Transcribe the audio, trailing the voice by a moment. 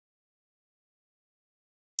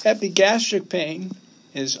Epigastric pain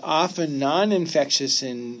is often non-infectious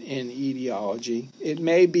in etiology. It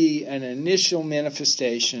may be an initial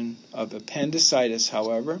manifestation of appendicitis,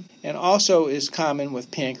 however, and also is common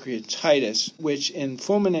with pancreatitis, which in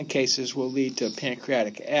fulminant cases will lead to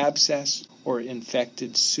pancreatic abscess or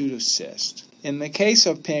infected pseudocyst. In the case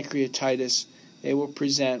of pancreatitis, they will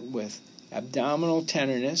present with abdominal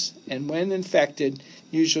tenderness, and when infected,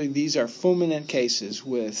 usually these are fulminant cases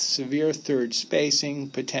with severe third spacing,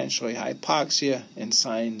 potentially hypoxia, and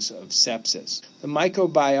signs of sepsis. The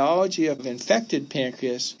microbiology of infected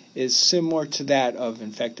pancreas is similar to that of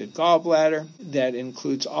infected gallbladder that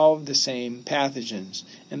includes all of the same pathogens,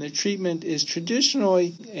 and the treatment is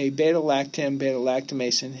traditionally a beta-lactam,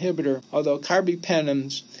 beta-lactamase inhibitor, although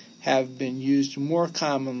carbapenems have been used more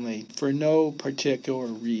commonly for no particular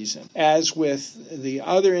reason. As with the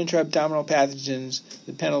other intra-abdominal pathogens,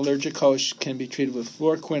 the penallergic host can be treated with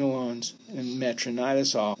fluoroquinolones and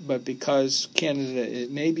metronidazole, but because Candida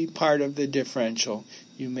it may be part of the differential,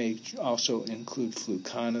 you may also include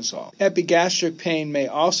fluconazole. Epigastric pain may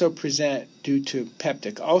also present due to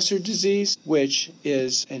peptic ulcer disease, which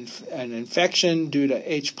is an infection due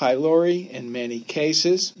to H. pylori in many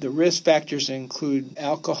cases. The risk factors include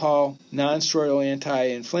alcohol, non-steroidal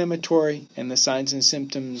anti-inflammatory, and the signs and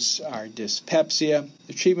symptoms are dyspepsia.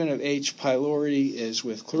 The treatment of H. pylori is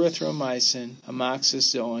with clarithromycin,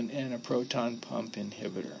 amoxicillin, and a proton pump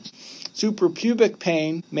inhibitor. Suprapubic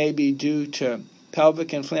pain may be due to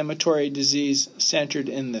pelvic inflammatory disease centered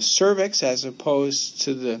in the cervix as opposed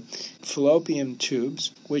to the fallopian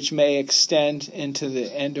tubes, which may extend into the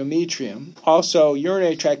endometrium. Also,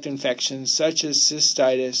 urinary tract infections such as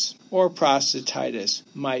cystitis or prostatitis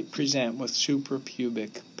might present with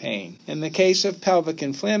suprapubic pain. In the case of pelvic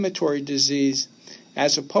inflammatory disease,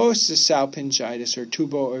 as opposed to salpingitis or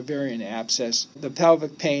tubo-ovarian abscess, the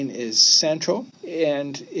pelvic pain is central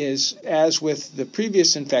and is, as with the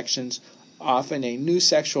previous infections, often a new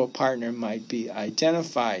sexual partner might be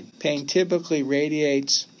identified. Pain typically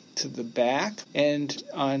radiates to the back, and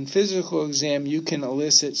on physical exam you can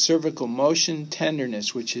elicit cervical motion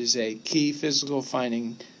tenderness, which is a key physical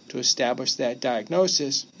finding to establish that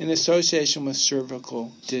diagnosis in association with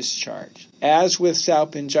cervical discharge. As with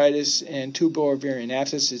salpingitis and tubo-ovarian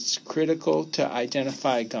abscess, it's critical to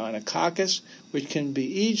identify gonococcus, which can be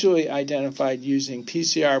easily identified using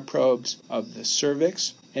PCR probes of the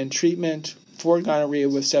cervix, and treatment for gonorrhea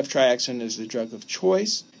with ceftriaxone is the drug of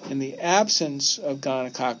choice. In the absence of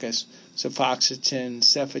gonococcus, cefoxitin,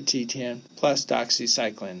 cefotetan, plus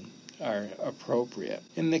doxycycline are appropriate.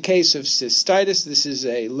 In the case of cystitis, this is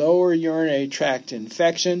a lower urinary tract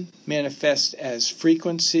infection, manifests as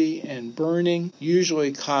frequency and burning,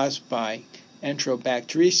 usually caused by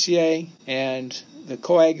Enterobacteriaceae and the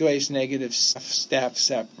coagulase negative Staph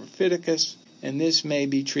saprophyticus, and this may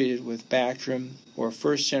be treated with Bactrim or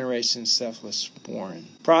first-generation cephalosporin.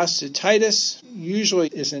 Prostatitis usually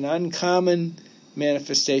is an uncommon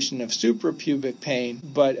manifestation of suprapubic pain,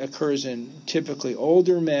 but occurs in typically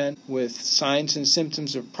older men with signs and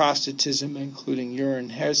symptoms of prostatism, including urine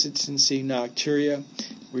hesitancy, nocturia,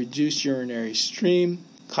 reduced urinary stream,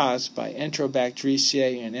 caused by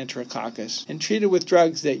Enterobacteriaceae and Enterococcus, and treated with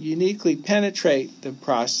drugs that uniquely penetrate the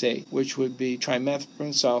prostate, which would be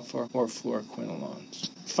trimethoprim sulfur or fluoroquinolones.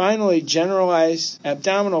 Finally, generalized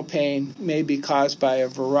abdominal pain may be caused by a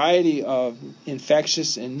variety of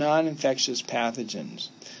infectious and non-infectious pathogens.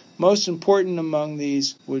 Most important among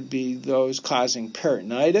these would be those causing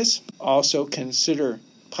peritonitis. Also consider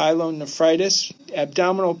pyelonephritis.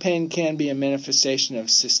 Abdominal pain can be a manifestation of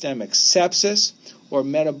systemic sepsis or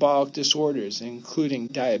metabolic disorders, including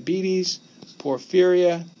diabetes,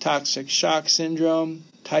 porphyria, toxic shock syndrome,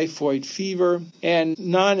 typhoid fever, and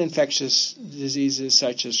non-infectious diseases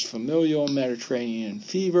such as familial Mediterranean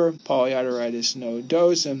fever, polyarteritis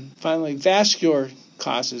nodosum. Finally, vascular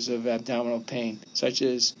causes of abdominal pain, such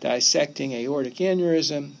as dissecting aortic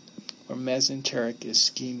aneurysm or mesenteric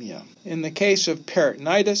ischemia. In the case of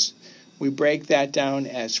peritonitis, we break that down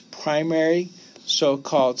as primary,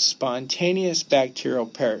 so-called spontaneous bacterial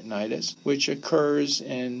peritonitis, which occurs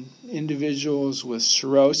in individuals with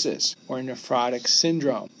cirrhosis or nephrotic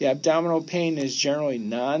syndrome. The abdominal pain is generally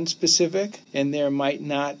nonspecific, and there might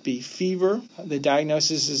not be fever. The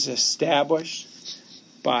diagnosis is established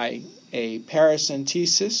by a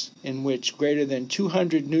paracentesis in which greater than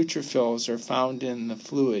 200 neutrophils are found in the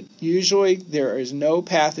fluid. Usually there is no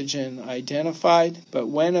pathogen identified, but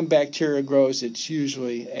when a bacteria grows, it's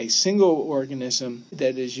usually a single organism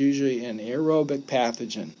that is usually an aerobic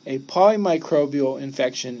pathogen. A polymicrobial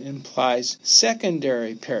infection implies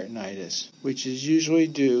secondary peritonitis, which is usually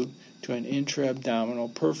due to an intra-abdominal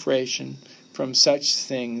perforation from such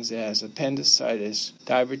things as appendicitis,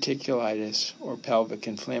 diverticulitis, or pelvic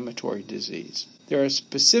inflammatory disease. There are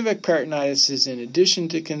specific peritonitis in addition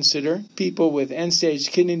to consider. People with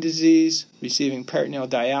end-stage kidney disease receiving peritoneal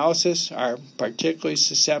dialysis are particularly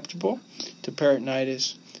susceptible to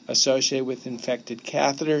peritonitis associated with infected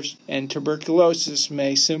catheters, and tuberculosis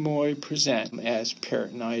may similarly present as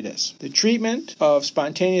peritonitis. The treatment of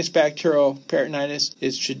spontaneous bacterial peritonitis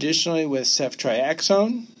is traditionally with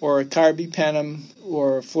ceftriaxone or carbapenem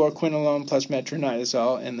or fluoroquinolone plus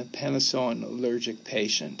metronidazole in the penicillin allergic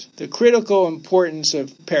patient. The critical importance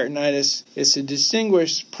of peritonitis is to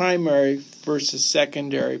distinguish primary versus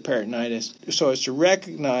secondary peritonitis so as to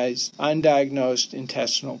recognize undiagnosed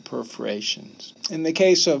intestinal perforations. In the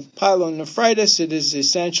case of pyelonephritis, it is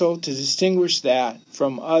essential to distinguish that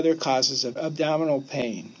from other causes of abdominal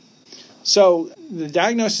pain. So the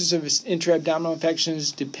diagnosis of intra-abdominal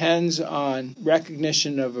infections depends on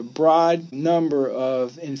recognition of a broad number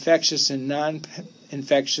of infectious and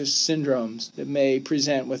non-infectious syndromes that may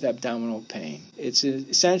present with abdominal pain. It's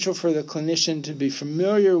essential for the clinician to be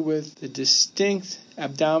familiar with the distinct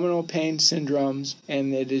abdominal pain syndromes,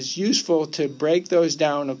 and it is useful to break those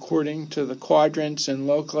down according to the quadrants and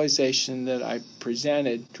localization that I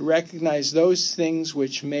presented to recognize those things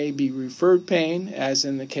which may be referred pain, as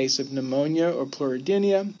in the case of pneumonia or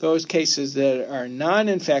pleurodynia, those cases that are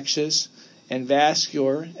non-infectious and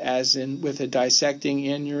vascular, as in with a dissecting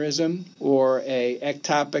aneurysm or a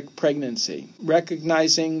ectopic pregnancy.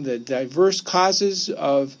 Recognizing the diverse causes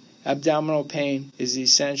of abdominal pain is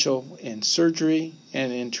essential in surgery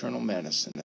and internal medicine.